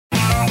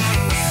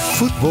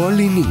Football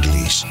in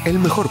English, el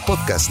mejor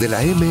podcast de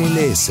la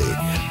MLS,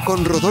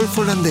 con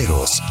Rodolfo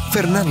Landeros,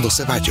 Fernando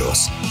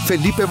Ceballos,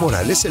 Felipe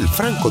Morales, el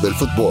Franco del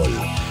fútbol,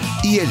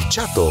 y el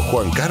Chato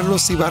Juan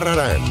Carlos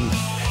Ibarrarán,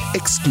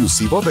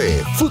 exclusivo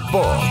de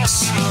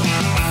Footbox.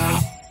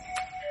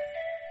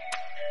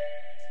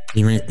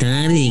 Y más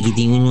tarde que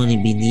tengo uno de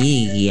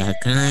pedir y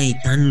acá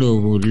están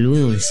los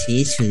boludos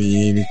eso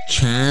del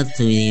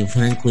Chato y del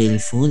Franco del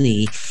fútbol.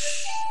 Y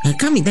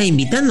acá me está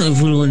invitando al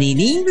fútbol en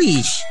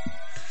English.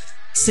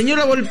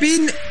 Señora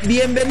Volpín,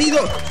 bienvenido.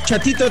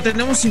 Chatito,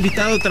 tenemos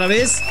invitado otra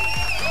vez.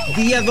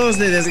 Día 2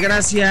 de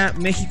desgracia,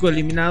 México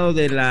eliminado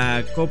de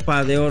la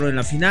Copa de Oro en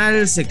la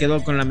final, se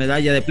quedó con la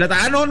medalla de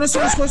plata. No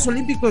son los Juegos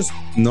Olímpicos.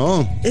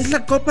 No. Es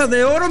la Copa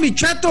de Oro, mi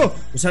Chato.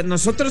 O sea,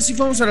 nosotros sí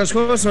fuimos a los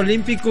Juegos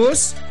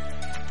Olímpicos.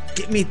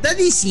 ¿Qué me está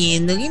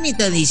diciendo?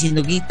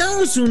 Que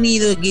Estados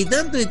Unidos, que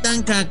tanto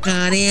están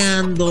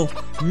cacareando,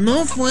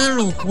 no fue a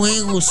los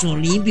Juegos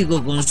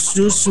Olímpicos con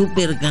su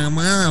super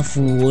camada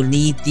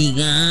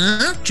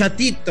futbolística?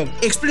 Chatito,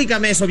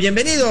 explícame eso.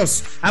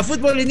 Bienvenidos a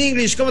Football in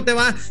English. ¿Cómo te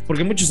va?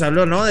 Porque muchos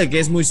habló, ¿no? De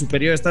que es muy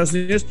superior a Estados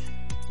Unidos.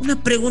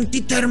 Una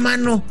preguntita,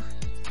 hermano.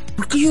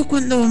 ¿Por qué yo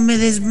cuando me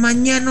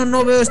desmañano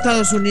no veo a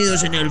Estados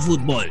Unidos en el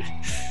fútbol?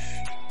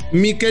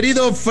 Mi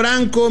querido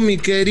Franco,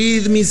 mis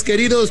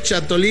queridos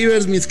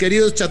chatolivers, mis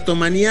queridos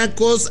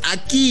chatomaníacos,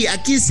 aquí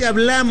se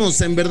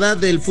hablamos en verdad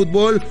del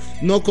fútbol,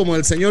 no como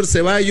el señor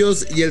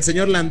Ceballos y el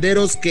señor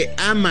Landeros que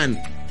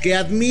aman, que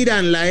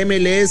admiran la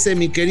MLS,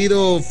 mi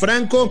querido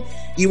Franco.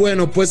 Y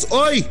bueno, pues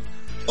hoy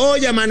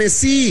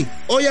amanecí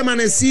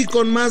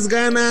con más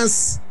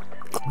ganas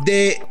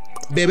de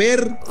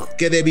beber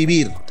que de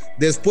vivir.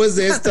 Después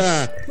de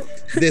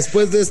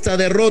esta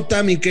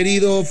derrota, mi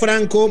querido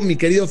Franco, mi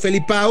querido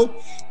Felipao,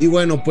 y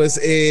bueno, pues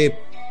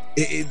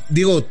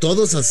digo,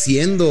 todos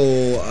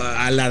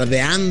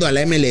alardeando a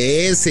la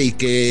MLS y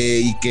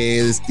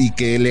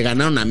que le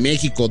ganaron a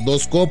México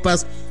dos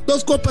copas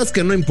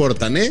que no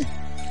importan,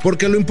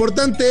 porque lo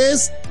importante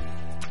es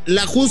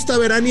la justa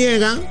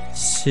veraniega,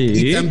 sí,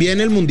 y también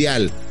el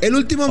mundial. El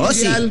último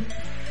mundial,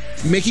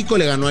 sí. México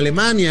le ganó a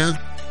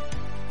Alemania.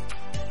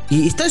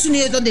 ¿Y Estados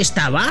Unidos dónde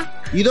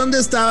estaba? ¿Y dónde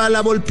estaba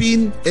la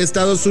Volpín?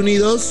 Estados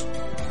Unidos.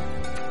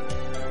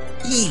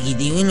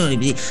 Y bueno,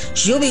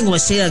 yo vengo a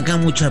hacer acá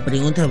muchas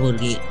preguntas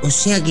porque, o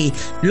sea que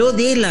lo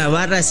de las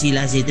barras y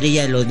las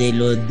estrellas, lo de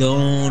los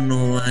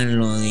Donovan,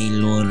 lo de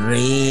los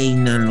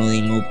Reina, lo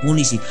de los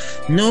Pulisic,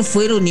 no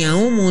fueron ni a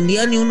un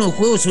mundial ni a unos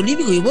Juegos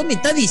Olímpicos. Y vos me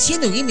estás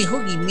diciendo que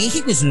mejor que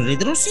México es un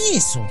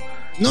retroceso.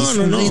 No.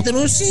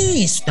 Retroceso.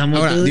 Estamos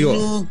ahora, todos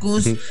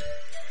locos.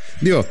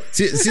 Digo,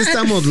 sí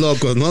estamos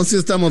locos, ¿no? Sí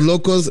estamos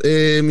locos,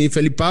 mi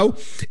Felipao,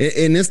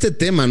 en este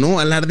tema,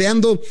 ¿no?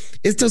 Alardeando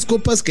estas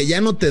copas que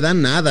ya no te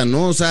dan nada,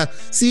 ¿no? O sea,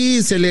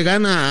 sí se le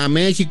gana a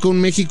México,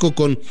 un México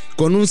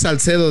con un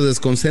Salcedo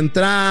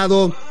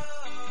desconcentrado,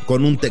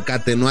 con un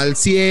Tecate no al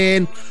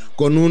 100,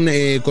 con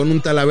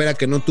un Talavera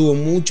que no tuvo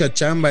mucha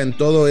chamba en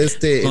todo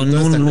con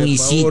un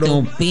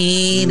Luisito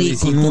Pérez,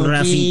 con un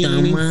Rafita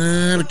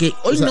Márquez.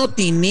 Hoy no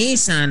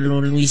tenés a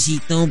los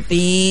Luisito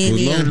Pérez,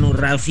 pues no, a los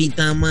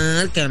Rafita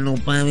Márquez, a los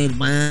Pavel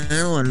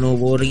Pardo, a los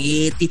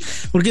Borghetti.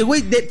 Porque,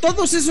 güey, de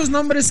todos esos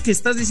nombres que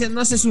estás diciendo,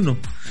 no haces uno.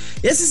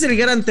 Ese es el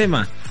gran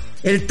tema.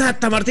 El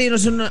Tata Martino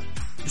es una...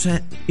 O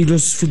sea, ¿y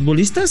los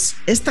futbolistas?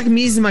 Esta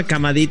misma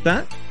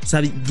camadita, o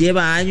sea,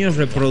 lleva años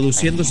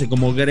reproduciéndose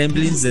como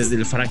gremlins desde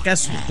el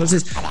fracaso.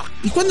 Entonces,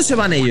 ¿y cuándo se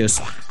van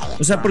ellos?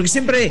 O sea, porque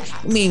siempre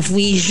me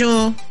fui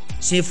yo,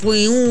 se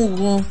fue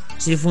Hugo,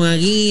 se fue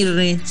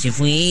Aguirre, se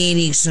fue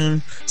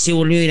Erickson, se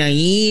volvió a ir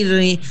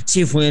Aguirre,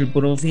 se fue el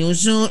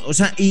profesor. O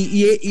sea,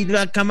 y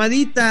la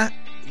camadita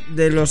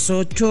de los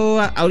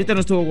 8, ahorita no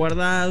estuvo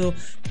Guardado,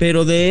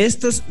 pero de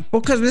estos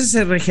pocas veces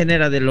se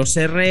regenera, de los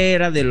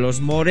Herrera, de los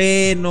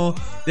Moreno,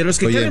 de los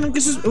que cargan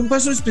un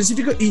paso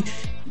específico y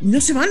no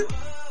se van.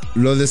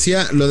 Lo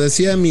decía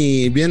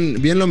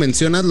bien lo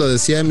mencionas, lo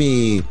decía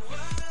mi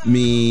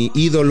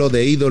ídolo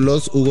de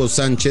ídolos, Hugo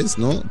Sánchez,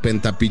 ¿no?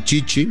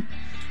 Pentapichichi.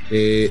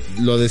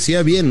 Lo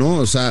decía bien, ¿no?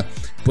 O sea,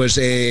 pues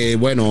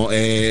bueno,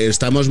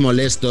 estamos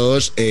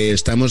molestos,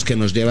 estamos que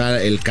nos lleva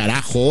el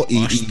carajo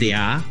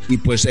y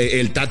pues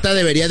el Tata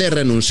debería de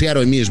renunciar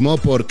hoy mismo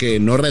porque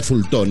no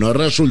resultó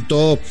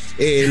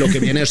lo que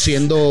viene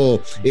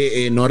siendo,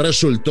 no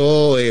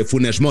resultó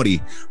Funes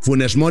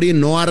Mori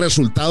no ha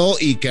resultado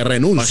y que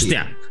renuncie.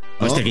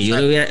 Hostia,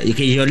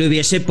 que yo le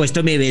hubiese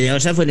puesto mi video, o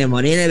sea, Funes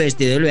Mori en el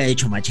vestidor, le hubiera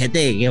dicho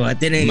machete, que va a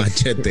tener...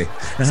 Machete.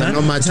 O sea,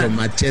 no macho,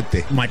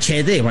 machete.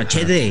 Machete.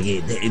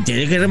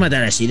 Tienes que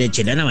rematar así de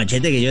chilena,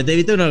 machete, que yo te he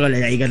visto unos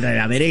goles ahí contra el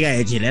América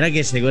de chilena,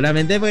 que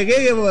seguramente fue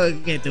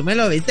que tú me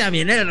lo viste a mí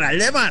en el Real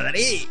de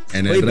Madrid.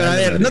 Oye, pero a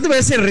ver, ¿no te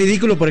parece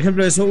ridículo, por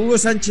ejemplo, eso? Hugo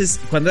Sánchez,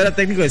 cuando era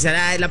técnico,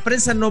 decía, la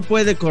prensa no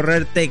puede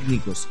correr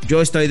técnicos.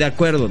 Yo estoy de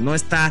acuerdo,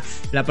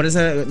 la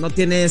prensa no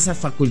tiene esa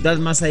facultad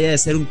más allá de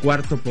ser un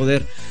cuarto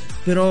poder.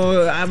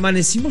 Pero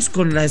amanecimos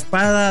con la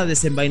espada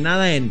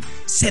desenvainada en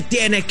se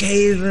tiene que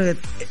ir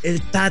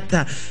el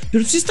Tata.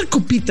 Pero si esta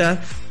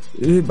copita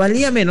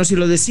valía menos, y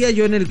lo decía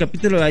yo en el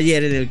capítulo de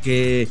ayer, en el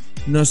que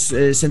nos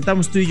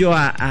sentamos tú y yo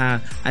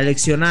a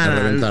leccionar,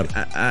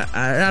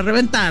 a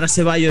reventar a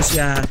Ceballos y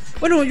a...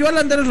 Bueno, yo a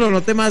Landeros lo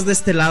noté más de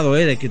este lado,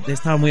 de que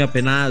estaba muy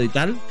apenado y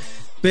tal,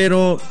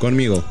 pero...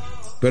 Conmigo,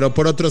 pero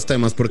por otros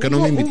temas, porque no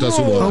me invitó a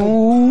su boda.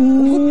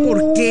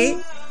 ¿Por qué?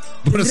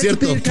 Por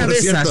cierto,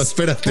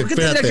 espérate. Que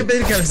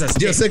pedir cabezas?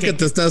 Yo sé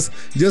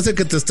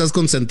que te estás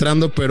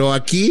concentrando, pero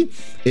aquí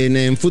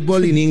en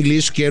Football in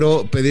English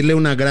quiero pedirle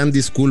una gran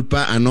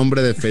disculpa a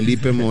nombre de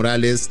Felipe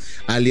Morales,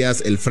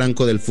 alias el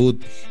Franco del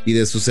Foot, y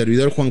de su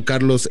servidor Juan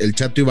Carlos el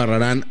Chato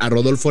Ibarrarán, a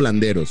Rodolfo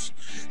Landeros.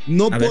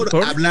 No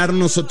por hablar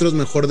nosotros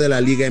mejor de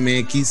la Liga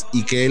MX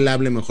y que él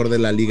hable mejor de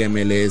la Liga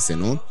MLS,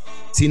 ¿no?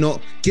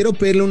 Sino quiero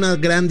pedirle una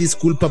gran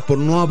disculpa por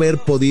no haber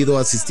podido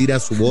asistir a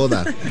su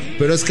boda.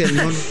 Pero es que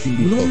no nos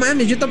invitó. No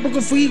mames, yo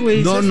tampoco fui,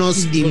 güey. No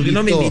nos invitó.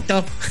 No me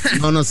invitó.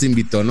 No nos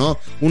invitó, ¿no?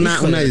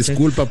 Una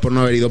disculpa por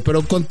no haber ido.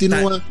 Pero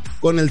continúa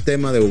con el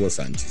tema de Hugo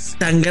Sánchez.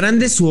 Tan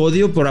grande su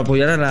odio por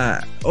apoyar a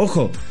la...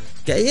 Ojo,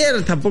 que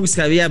ayer tampoco es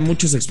que había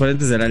muchos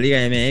exponentes de la Liga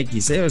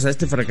MX, O sea,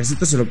 este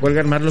fracasito se lo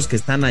cuelgan más los que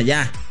están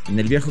allá, en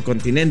el viejo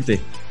continente,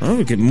 ¿no?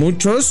 Porque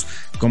muchos,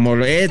 como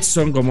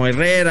Edson, como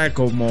Herrera,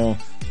 como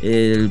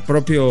el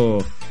propio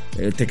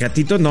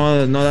Tecatito,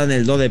 no dan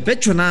el do de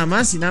pecho, nada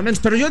más y nada menos.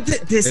 Pero yo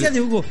te decía de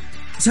Hugo,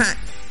 o sea,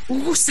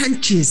 Hugo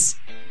Sánchez,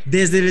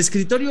 desde el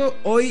escritorio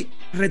hoy,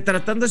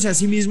 retratándose a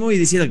sí mismo y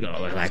diciendo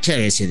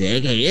que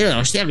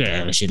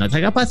si no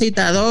está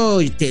capacitado,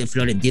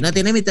 Florentino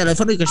tiene mi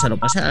teléfono y que se lo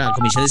pase a la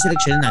Comisión de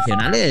Selecciones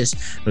Nacionales,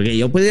 porque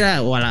yo puedo ir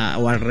o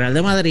al Real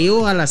de Madrid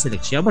o a la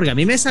selección, porque a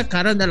mí me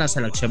sacaron de la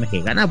selección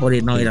mexicana por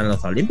no ir a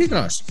los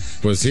Olímpicos.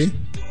 Pues sí,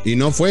 y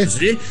no fue.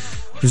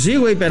 Pues sí,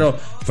 güey, pero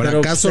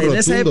fracaso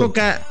rotundo.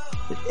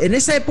 En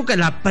esa época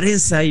la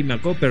prensa, y me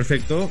acuerdo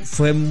perfecto,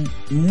 fue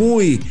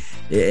muy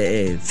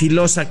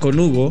filosa con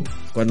Hugo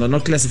cuando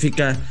no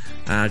clasifica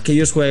a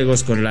aquellos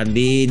juegos con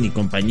Landín y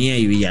compañía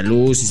y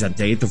Villaluz y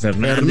Santiaguito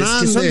Fernández.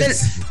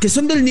 Que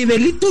son del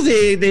nivelito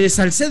de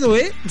Salcedo,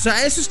 O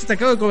sea, esos que te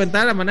acabo de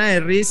comentar a manera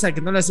de risa,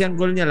 que no le hacían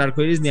gol ni al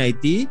Arcoiris ni a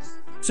Haití,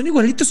 son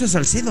igualitos a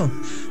Salcedo.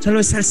 O sea, lo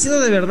de Salcedo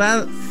de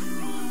verdad,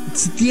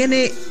 si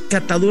tiene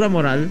catadura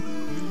moral,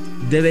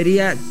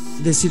 debería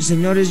decir: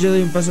 señores, yo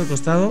doy un paso al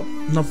costado,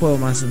 no puedo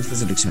más en esta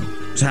selección.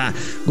 O sea,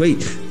 güey,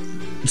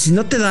 si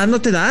no te da, no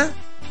te da.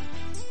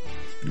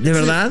 ¿De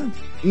verdad?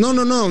 No.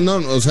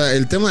 O sea,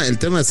 el tema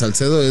de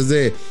Salcedo es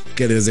de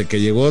que desde que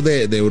llegó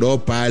de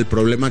Europa, el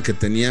problema que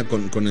tenía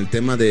con el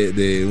tema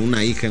de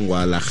una hija en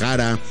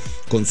Guadalajara,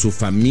 con su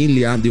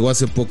familia. Digo,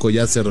 hace poco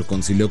ya se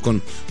reconcilió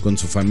con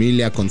su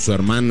familia, con su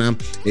hermana.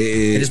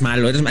 Eres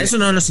malo. Eso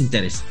no nos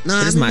interesa. No,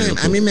 eres malo.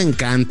 A mí me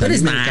encanta. Tú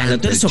eres malo,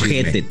 tú eres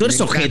ojete. Tú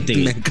eres ojete.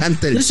 Me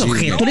encanta el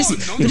chisme. Tú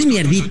eres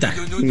mierdita.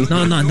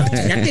 No.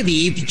 Ya te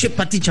vi, pinche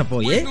Pati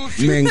Chapoy,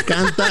 Me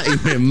encanta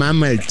y me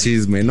mama el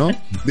chisme, ¿no?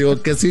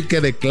 Digo, que sí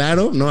quede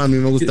claro, ¿no? A mí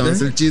me gusta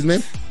más el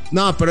chisme.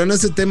 No, pero en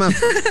ese tema,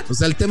 o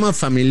sea, el tema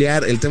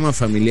familiar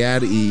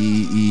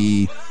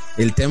y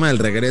el tema del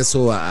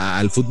regreso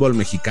al fútbol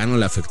mexicano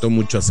le afectó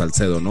mucho a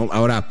Salcedo, ¿no?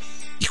 Ahora,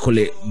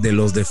 híjole, de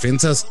los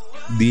defensas,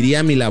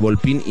 diría Mila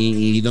Volpín,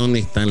 ¿y dónde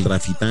está el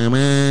Rafita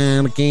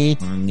Márquez?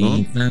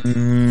 ¿No?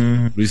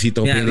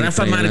 Luisito Pérez,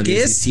 Rafa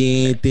Márquez,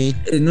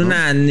 en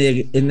una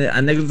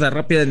anécdota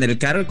rápida en el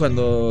carro,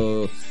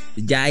 cuando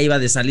ya iba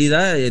de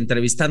salida,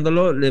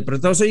 entrevistándolo, le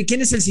preguntamos: oye,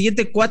 ¿quién es el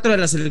siguiente 4 de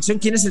la selección?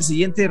 ¿Quién es el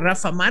siguiente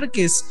Rafa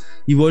Márquez?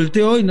 Y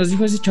volteó y nos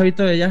dijo ese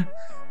chavito de allá.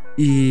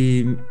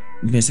 Y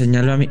me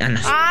señaló a mí. No,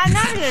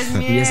 Dios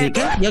mío. Y así,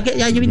 ¿qué?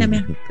 Yo vine a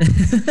mí.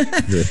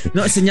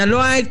 No,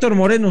 señaló a Héctor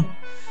Moreno.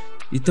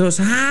 Y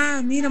todos,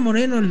 mira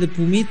Moreno, el de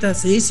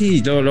Pumitas. Sí.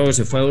 Y luego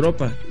se fue a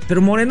Europa.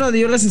 Pero Moreno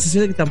dio la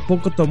sensación de que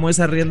tampoco tomó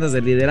esas riendas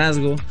de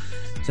liderazgo.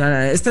 O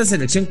sea, esta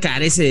selección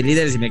carece de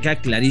líderes y me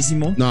queda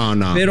clarísimo.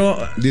 No. Pero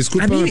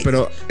discúlpame,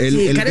 pero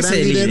el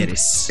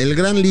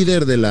gran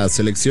líder de la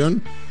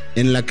selección,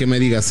 en la que me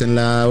digas, en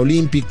la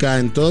olímpica,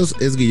 en todos,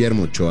 es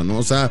Guillermo Ochoa, ¿no?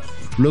 O sea,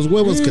 los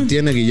huevos que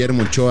tiene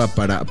Guillermo Ochoa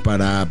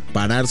para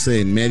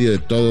pararse en medio de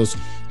todos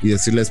y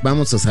decirles: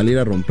 vamos a salir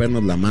a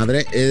rompernos la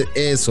madre,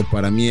 eso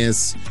para mí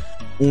es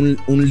un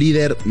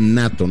líder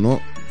nato,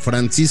 ¿no?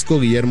 Francisco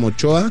Guillermo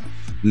Ochoa,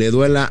 le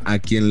duela a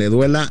quien le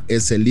duela,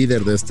 es el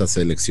líder de esta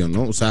selección,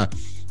 ¿no? O sea,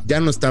 ya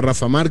no está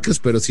Rafa Márquez,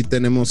 pero sí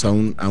tenemos a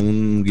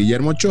un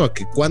Guillermo Ochoa,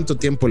 que cuánto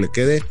tiempo le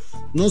quede,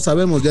 no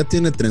sabemos, ya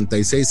tiene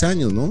 36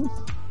 años, ¿no?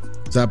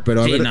 O sea,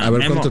 pero a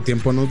ver cuánto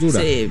tiempo nos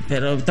dura. Sí,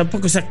 pero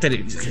tampoco es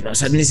o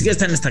sea, ni siquiera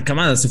está en esta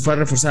camada, se fue a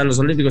reforzar a los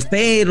Olímpicos,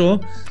 pero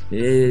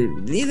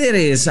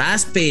líderes,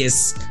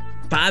 Aspes,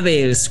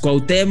 Pavers,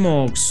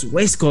 Cuauhtémoc,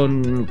 güeyes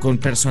con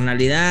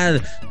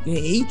personalidad.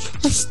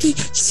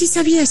 Sí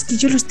sabías que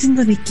yo los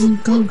tengo de King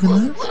Kong,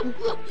 ¿no?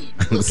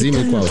 Sí,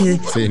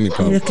 mi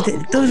Cuau.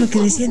 Todo lo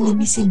que decían de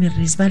mí se me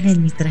resbala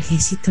en mi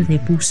trajecito de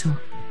buzo.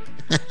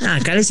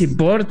 Acá les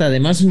importa,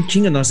 además un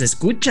chingo, nos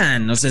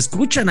escuchan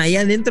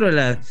allá dentro de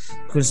la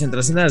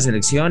concentración de la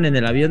selección, en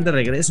el avión de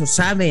regreso,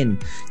 saben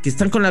que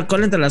están con la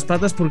cola entre las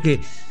patas porque,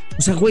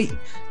 o sea, güey,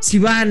 si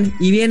van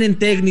y vienen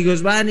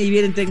técnicos,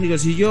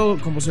 y yo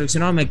como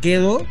seleccionado me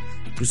quedo,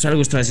 pues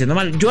algo estoy haciendo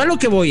mal. Yo a lo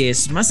que voy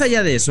es, más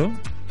allá de eso,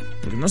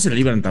 porque no se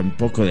libran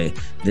tampoco de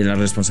la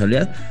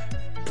responsabilidad,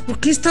 ¿por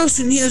qué Estados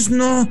Unidos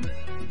no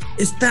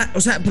está?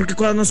 O sea, porque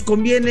cuando nos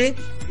conviene,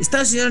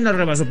 Estados Unidos nos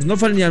rebasó, pues no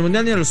fue ni al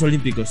Mundial ni a los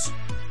Olímpicos.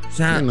 O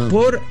sea, sí, no.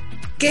 ¿Por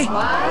qué?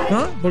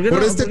 ¿No?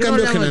 Por este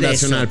cambio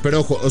generacional. Pero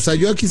ojo, o sea,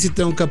 yo aquí sí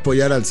tengo que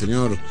apoyar al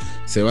señor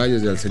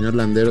Ceballos y al señor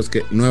Landeros,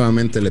 que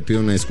nuevamente le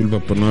pido una disculpa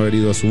por no haber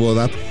ido a su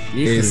boda.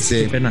 Híjole,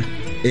 qué pena.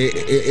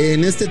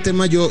 En este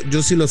tema yo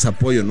sí los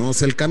apoyo, ¿no? O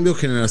sea, el cambio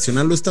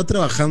generacional lo está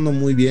trabajando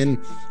muy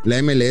bien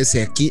la MLS.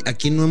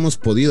 Aquí no hemos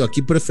podido,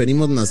 aquí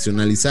preferimos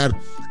nacionalizar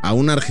a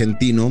un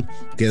argentino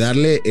que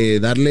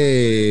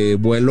darle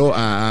vuelo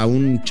a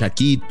un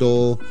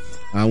Chaquito,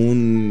 a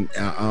un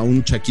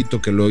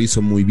Chaquito que lo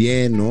hizo muy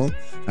bien, ¿no?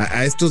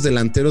 A estos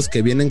delanteros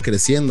que vienen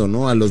creciendo,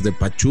 ¿no? A los de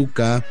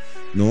Pachuca,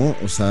 ¿no?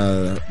 O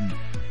sea,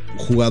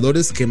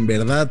 jugadores que en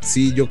verdad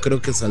sí, yo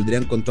creo que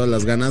saldrían con todas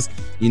las ganas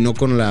y no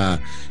con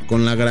la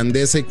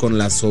grandeza y con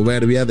la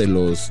soberbia de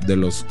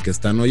los que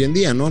están hoy en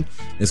día, ¿no?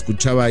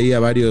 Escuchaba ahí a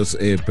varios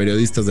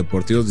periodistas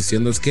deportivos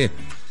diciendo es que,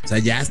 o sea,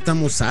 ya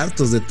estamos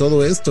hartos de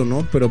todo esto,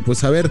 ¿no? Pero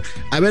pues a ver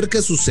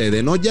qué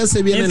sucede, ¿no? Ya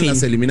se vienen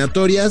las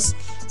eliminatorias.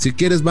 Si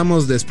quieres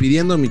vamos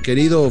despidiendo, mi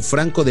querido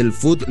Franco del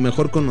Foot,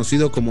 mejor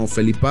conocido como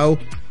Felipao.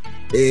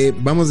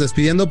 Vamos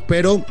despidiendo,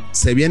 pero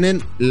se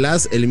vienen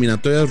las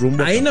eliminatorias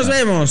rumbo. Ahí nos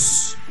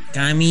vemos.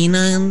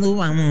 Caminando,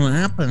 vamos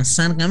a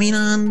pasar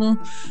caminando.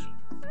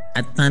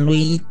 Hasta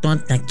luego,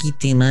 hasta aquí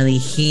te la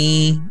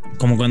dejé.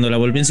 Como cuando la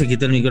volvían se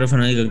quitó el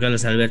micrófono ahí con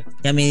Carlos Albert.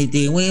 Ya me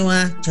diste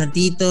hueva,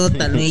 chatito,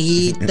 hasta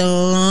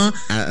luego.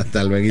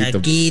 Hasta luego.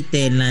 Aquí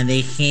te la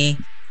dejé.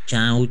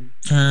 Chau,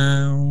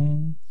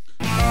 chau.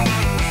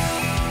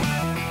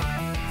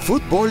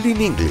 Fútbol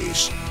in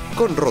English.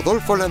 Con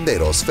Rodolfo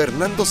Landeros,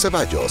 Fernando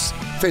Ceballos,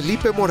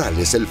 Felipe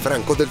Morales, el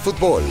Franco del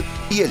Fútbol,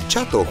 y el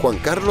Chato Juan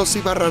Carlos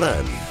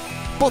Ibarrarán.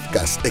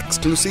 Podcast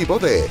exclusivo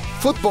de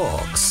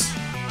Footbox.